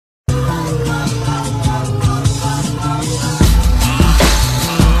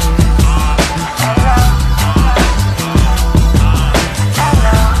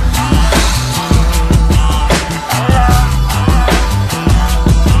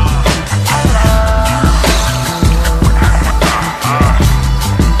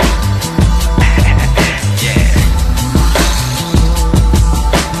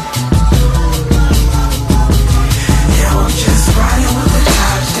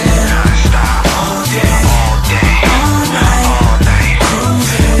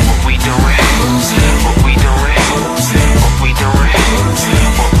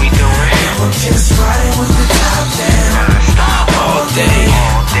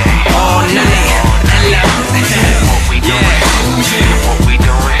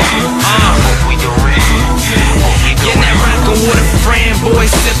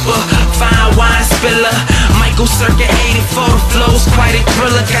whisper, fine wine spiller. Michael circa 84, the flow's quite a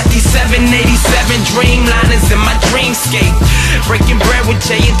thriller. Got these 787 dreamliners in my dreamscape. Breaking bread with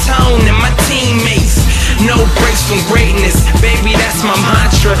Jay and Tone and my teammates. No breaks from greatness, baby, that's my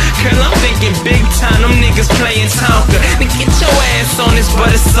mantra. Girl, I'm thinking big time, them niggas playing Tonka. Then get your ass on this, but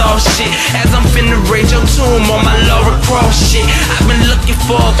it's all shit. As I'm finna raise your tomb on my Laura Cross shit. I've been looking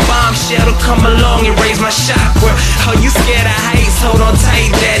for a bombshell to come along and raise my chakra. Oh, you scared of heights? Hold on tight,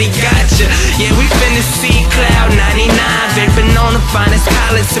 daddy gotcha. Yeah, we finna see Cloud 99. Vaping on the finest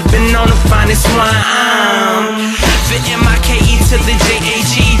college, sipping on the finest wine. The M-I-K-E to the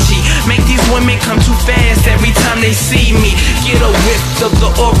J-A-G-G. Make these women come too fast every time they see me. Get a whiff of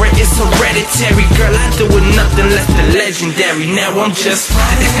the aura, it's hereditary. Girl, I do with nothing less than legendary. Now I'm just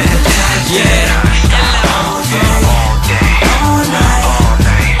yeah. All day, all night, all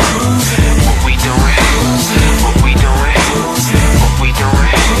night. What we doing? What we doing? What we doing?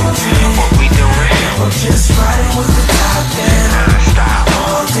 What we doing? I'm just riding with the top down. Non-stop.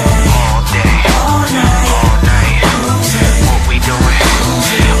 All day, All day, all night. all night. What we doing?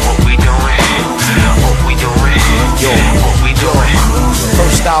 What we doing? What we doing? What we doing?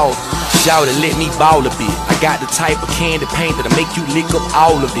 First off, shout it, let me ball a bit. I got the type of candy paint that'll make you lick up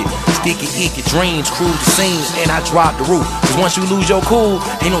all of it. Sticky, icky dreams, cruise the scene, and I drop the roof. Cause once you lose your cool,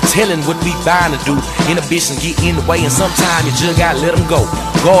 ain't no telling what we bound to do. Inhibitions get in the way, and sometimes you just gotta let them go.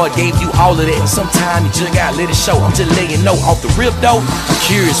 God gave you all of that, and sometimes you just gotta let it show. I'm just letting you know, off the rip though, I'm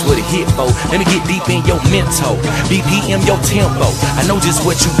curious what it hit for. Let me get deep in your mental, BPM your tempo. I know just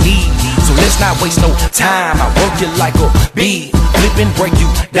what you need, so let's not waste no time. I work you like a bee, flip and break you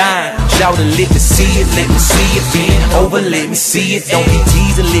down. Shout it, let me see it, bend over, let me see it. Don't be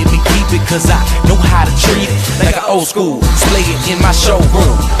teasing, let me keep it, cause I know how to treat it. Like an old school, display it in my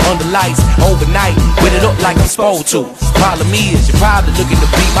showroom. Under lights, overnight, wet it up like I'm supposed to. Problem is, you're probably looking to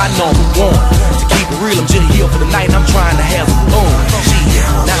be my number one. To keep it real, I'm just here for the night, I'm trying to have some fun. Shit,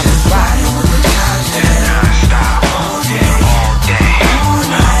 now